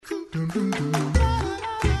You're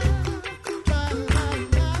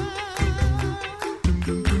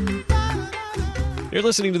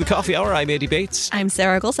listening to The Coffee Hour. I'm Andy Bates. I'm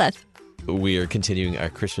Sarah Gulseth. We are continuing our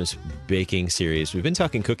Christmas baking series. We've been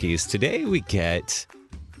talking cookies. Today we get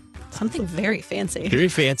something very fancy. Very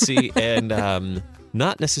fancy and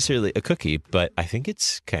not necessarily a cookie, but I think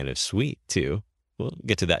it's kind of sweet too. We'll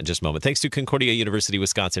get to that in just a moment. Thanks to Concordia University,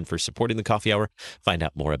 Wisconsin for supporting The Coffee Hour. Find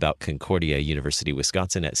out more about Concordia University,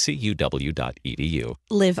 Wisconsin at cuw.edu.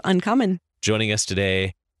 Live uncommon. Joining us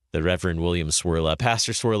today, the Reverend William Cwirla.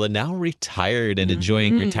 Pastor Cwirla, now retired and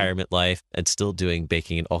enjoying retirement life and still doing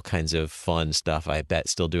baking and all kinds of fun stuff. I bet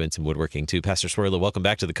still doing some woodworking too. Pastor Cwirla, welcome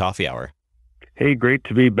back to The Coffee Hour. Hey, great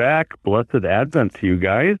to be back. Blessed Advent to you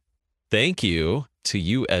guys. Thank you to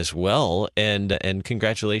you as well. And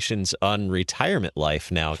congratulations on retirement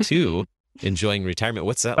life now too. Enjoying retirement.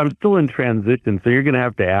 What's that? I'm still in transition, so you're going to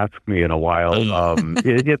have to ask me in a while.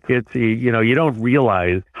 It's you don't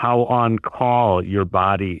realize how on call your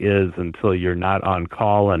body is until you're not on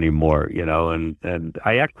call anymore, and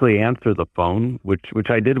I actually answer the phone, which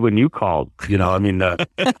I did when you called, I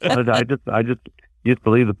just used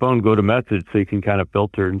to leave the phone, go to message so you can kind of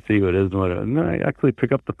filter and see what it is and I actually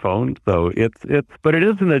pick up the phone. So but it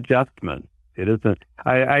is an adjustment. It isn't.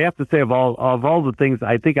 I have to say, of all the things,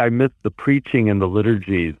 I think I miss the preaching and the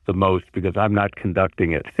liturgies the most because I'm not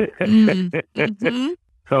conducting it.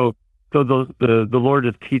 So the Lord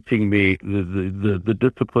is teaching me the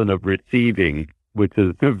discipline of receiving, which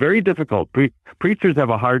is very difficult. Preachers have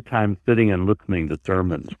a hard time sitting and listening to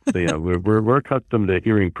sermons. We're accustomed to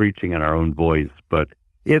hearing preaching in our own voice, but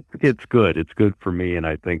it's good. It's good for me, and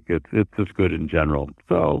I think it's just good in general.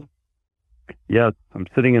 So. Yes, I'm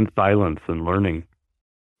sitting in silence and learning.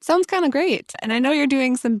 Sounds kind of great. And I know you're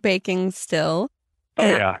doing some baking still. Oh,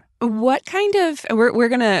 yeah. What kind of we're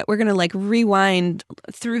gonna like rewind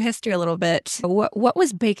through history a little bit. What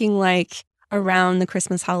was baking like around the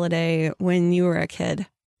Christmas holiday when you were a kid?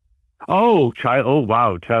 Oh,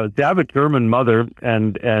 wow. I have a German mother,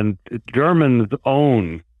 and Germans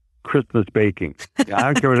own Christmas baking. I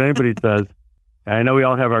don't care what anybody says. I know we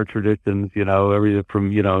all have our traditions, everything from,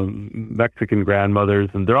 Mexican grandmothers,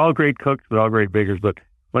 and they're all great cooks, they're all great bakers, but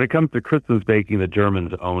when it comes to Christmas baking, the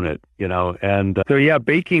Germans own it, and so, yeah,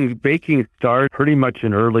 baking started pretty much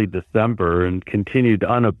in early December and continued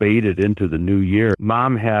unabated into the new year.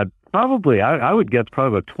 Mom had probably, I would guess,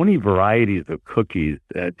 probably about 20 varieties of cookies.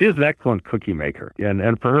 She's an excellent cookie maker,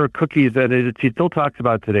 and for her, cookies, and she still talks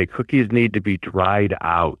about today, cookies need to be dried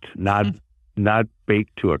out, not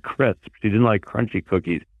baked to a crisp. She didn't like crunchy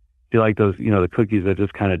cookies. She liked those, the cookies that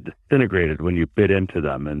just kind of disintegrated when you bit into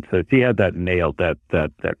them. And so she had that nailed, that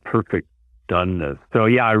perfect doneness. So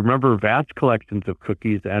yeah, I remember vast collections of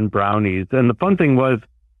cookies and brownies. And the fun thing was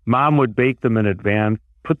Mom would bake them in advance,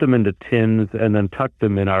 put them into tins, and then tuck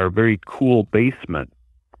them in our very cool basement.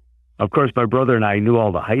 Of course, my brother and I knew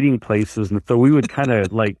all the hiding places. And so we would kind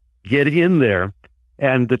of like get in there.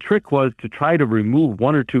 And the trick was to try to remove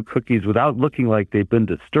one or two cookies without looking like they've been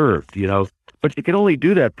disturbed, But you can only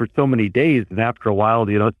do that for so many days. And after a while,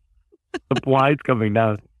 the blinds coming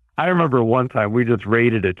down. I remember one time we just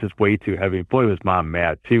rated it just way too heavy. Boy, was Mom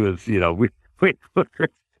mad. She was, we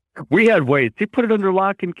had ways. She put it under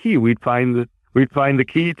lock and key. We'd find the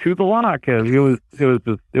key to the lock. And it was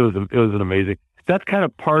an amazing. That's kind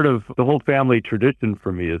of part of the whole family tradition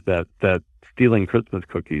for me is that stealing Christmas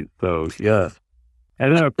cookies. So, yeah.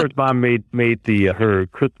 And then, of course, Mom made her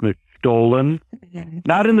Christmas Stollen,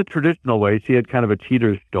 not in the traditional way. She had kind of a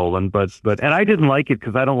cheater's Stollen, but and I didn't like it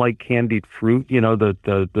because I don't like candied fruit.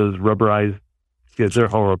 Those rubberized kids, they're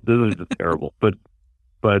horrible. Those are just terrible. But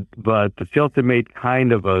she also made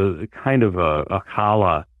kind of a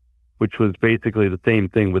challah, which was basically the same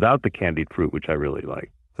thing without the candied fruit, which I really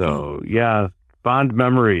like. So yeah, fond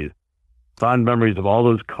memories of all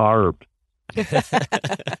those carbs.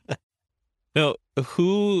 Now,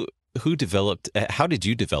 who developed? How did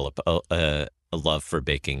you develop a love for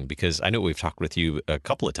baking? Because I know we've talked with you a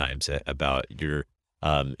couple of times about your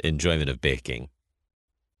enjoyment of baking.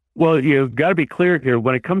 Well, you've got to be clear here.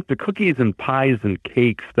 When it comes to cookies and pies and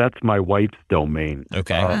cakes, that's my wife's domain.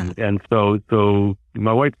 Okay. And so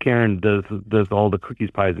my wife Karen does all the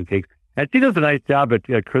cookies, pies, and cakes. And she does a nice job at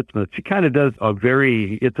Christmas. She kind of does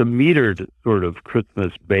it's a metered sort of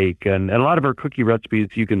Christmas bake. And a lot of her cookie recipes,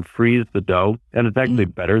 you can freeze the dough. And it's actually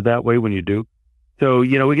better that way when you do. So,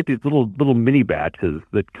 we get these little mini batches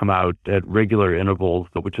that come out at regular intervals,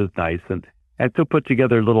 which is nice. And and so put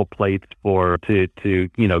together little plates to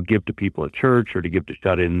give to people at church or to give to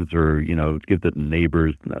shut-ins or give to the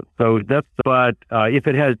neighbors. So but if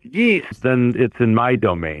it has yeast, then it's in my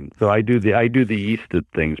domain. So I do the yeasted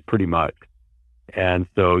things pretty much, and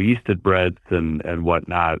so yeasted breads and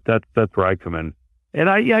whatnot. That's where I come in, and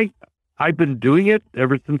I've been doing it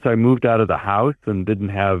ever since I moved out of the house and didn't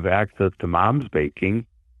have access to Mom's baking.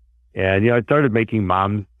 And, I started making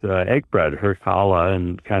Mom's egg bread, her challah,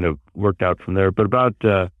 and kind of worked out from there. But about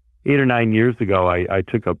 8 or 9 years ago, I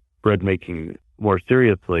took up bread making more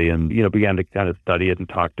seriously and, began to kind of study it and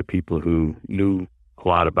talk to people who knew a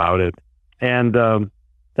lot about it. And then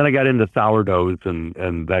I got into sourdoughs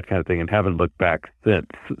and that kind of thing and haven't looked back since.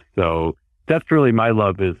 So that's really my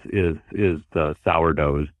love is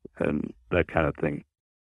sourdoughs and that kind of thing.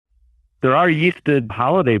 There are yeasted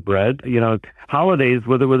holiday bread. Holidays,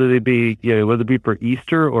 whether they be whether it be for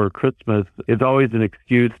Easter or Christmas, it's always an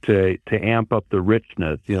excuse to amp up the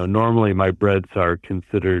richness. Normally my breads are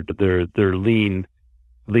considered they're lean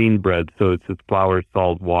bread, so it's just flour,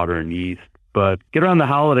 salt, water, and yeast. But get around the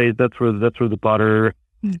holidays, that's where the butter,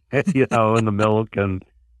 and the milk and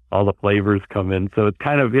all the flavors come in. So it's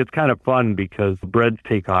kind of fun because breads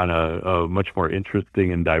take on a much more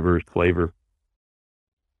interesting and diverse flavor.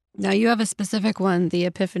 Now, you have a specific one, the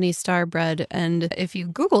Epiphany Star Bread, and if you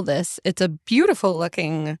Google this, it's a beautiful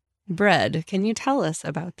looking bread. Can you tell us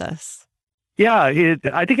about this? Yeah,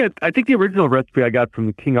 I think the original recipe I got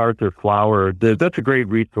from King Arthur Flour. That's a great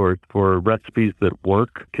resource for recipes that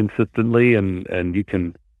work consistently, and you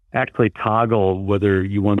can actually toggle whether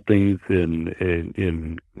you want things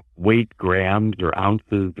in weight, grams, or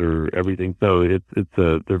ounces, or everything. So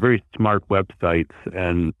they're very smart websites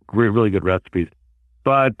and really good recipes.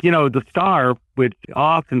 But, the star, which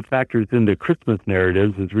often factors into Christmas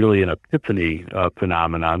narratives, is really an Epiphany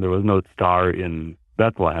phenomenon. There was no star in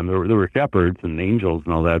Bethlehem. There were shepherds and angels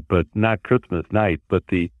and all that, but not Christmas night. But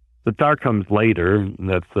the star comes later, and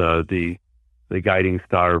that's the guiding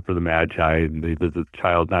star for the Magi. They visit the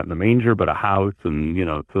child not in the manger, but a house, and,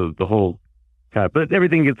 so the whole but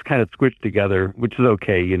everything gets kind of squished together, which is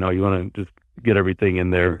okay. You want to just get everything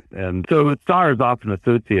in there. And so the star is often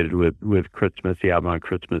associated with Christmas. You have them on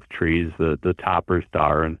Christmas trees, the topper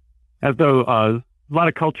star. And as though a lot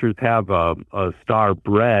of cultures have a star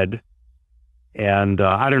bread. And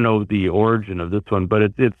I don't know the origin of this one,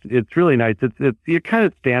 but it's really nice. It's your kind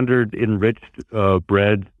of standard enriched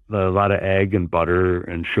bread, a lot of egg and butter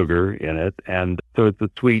and sugar in it. And so it's a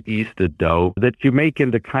sweet yeasted dough that you make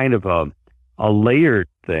into kind of a layered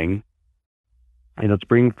thing. I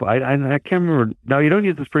can't remember. No, you don't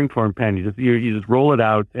use the springform pan. You just roll it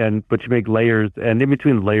out, but you make layers, and in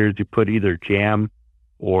between the layers you put either jam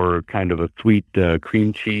or kind of a sweet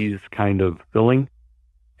cream cheese kind of filling,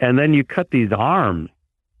 and then you cut these arms,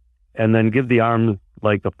 and then give the arms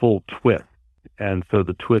like a full twist, and so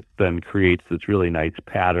the twist then creates this really nice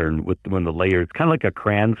pattern when the layers, kind of like a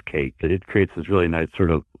Kranz cake. It creates this really nice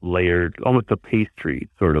sort of layered, almost a pastry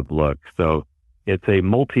sort of look. So it's a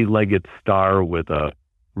multi-legged star with a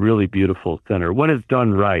really beautiful center when it's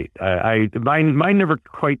done right. Mine never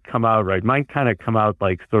quite come out right. Mine kind of come out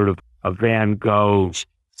like sort of a Van Gogh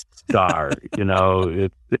star.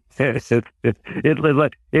 It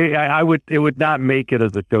would not make it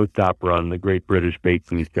as a showstopper on the Great British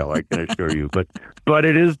Baking Show, I can assure you. But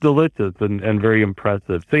it is delicious and very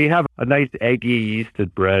impressive. So you have a nice eggy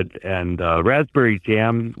yeasted bread, and raspberry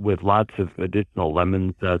jam with lots of additional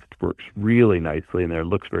lemon zest works really nicely in there. It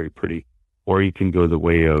looks very pretty. Or you can go the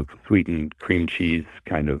way of sweetened cream cheese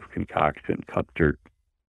kind of concoction, custard.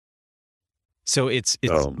 So it's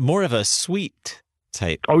more of a sweet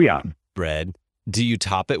type bread. Do you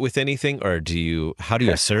top it with anything, or how do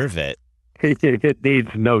you serve it? It needs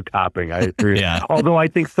no topping, I agree. Yeah. Although I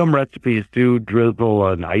think some recipes do drizzle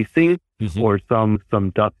an icing, or some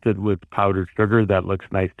dusted with powdered sugar. That looks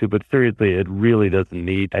nice too. But seriously, it really doesn't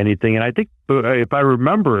need anything. And I think if I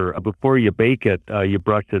remember, before you bake it, you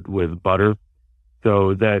brush it with butter.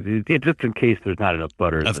 So that just in case there's not enough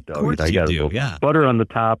butter in the dough. Of course you do, yeah. Butter on the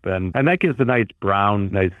top, and that gives a nice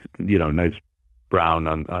brown, nice brown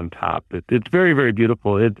on top. It's very, very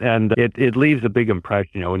beautiful. It leaves a big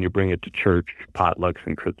impression, when you bring it to church, potlucks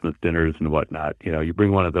and Christmas dinners and whatnot. You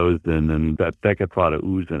bring one of those in, and that gets a lot of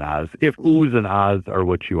oohs and ahs. If oohs and ahs are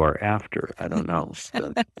what you are after, I don't know.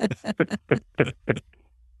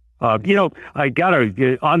 I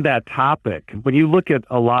gotta on that topic. When you look at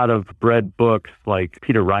a lot of bread books like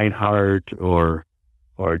Peter Reinhardt or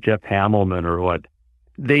Jeff Hamelman or what,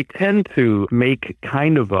 they tend to make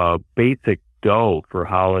kind of a basic dough for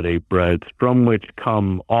holiday breads from which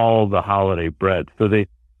come all the holiday breads. So they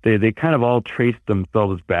kind of all trace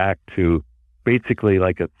themselves back to basically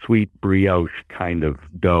like a sweet brioche kind of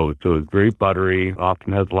dough. So it's very buttery,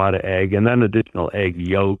 often has a lot of egg, and then additional egg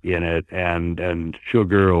yolk in it, and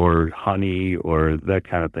sugar or honey or that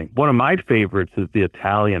kind of thing. One of my favorites is the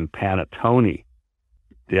Italian panettone.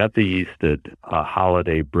 That's a yeasted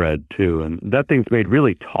holiday bread too, and that thing's made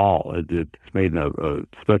really tall. It's made in a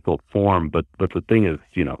special form, but the thing is,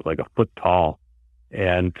 like a foot tall,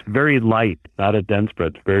 and very light, not a dense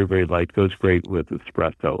bread. It's very, very light. Goes great with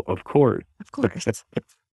espresso, of course. Of course.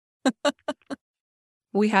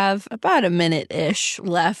 We have about a minute-ish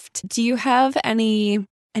left. Do you have any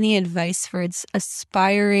advice for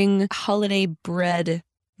aspiring holiday bread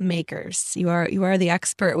makers? You are the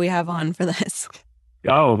expert we have on for this.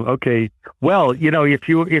 Oh, okay. Well, if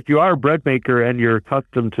you are a bread maker and you're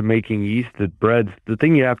accustomed to making yeasted breads, the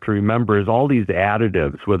thing you have to remember is all these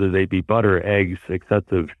additives, whether they be butter, eggs,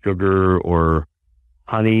 excessive sugar, or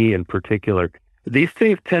honey in particular, these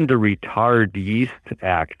things tend to retard yeast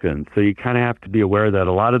action. So you kind of have to be aware that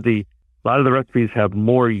a lot of the recipes have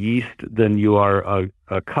more yeast than you are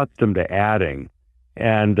accustomed to adding.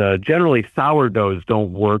 And generally, sourdoughs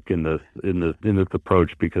don't work in this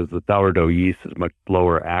approach because the sourdough yeast is much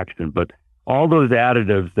slower action. But all those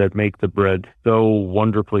additives that make the bread so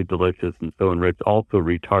wonderfully delicious and so enriched also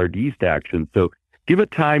retard yeast action. So give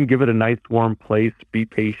it time, give it a nice warm place, be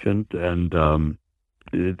patient, and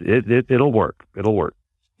it'll work. It'll work.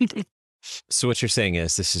 So what you're saying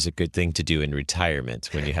is this is a good thing to do in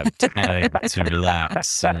retirement when you have time to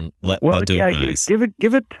relax and let the dough rise. Give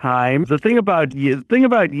it time. The thing about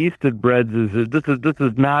yeasted breads is that this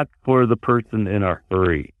is not for the person in a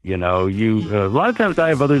hurry. A lot of times I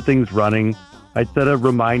have other things running. I set a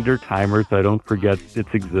reminder timer so I don't forget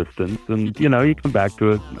its existence, and you come back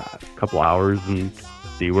to it a couple hours and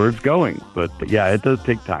see where it's going. But yeah, it does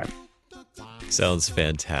take time. Sounds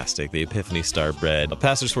fantastic. The Epiphany Star Bread.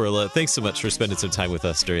 Pastor Cwirla, thanks so much for spending some time with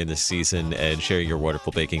us during this season and sharing your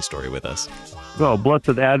wonderful baking story with us. Well,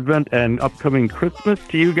 blessed Advent and upcoming Christmas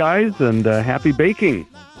to you guys, and happy baking.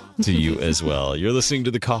 To you as well. You're listening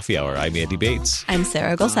to The Coffee Hour. I'm Andy Bates. I'm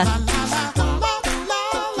Sarah Gulseth.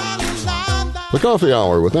 The Coffee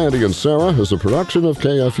Hour with Andy and Sarah is a production of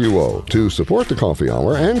KFUO. To support The Coffee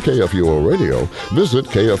Hour and KFUO Radio, visit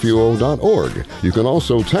KFUO.org. You can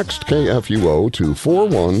also text KFUO to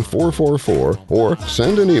 41444 or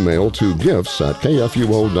send an email to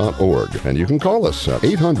gifts@KFUO.org. And you can call us at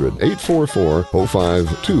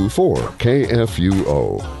 800-844-0524.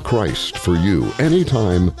 KFUO. Christ for you,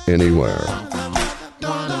 anytime, anywhere.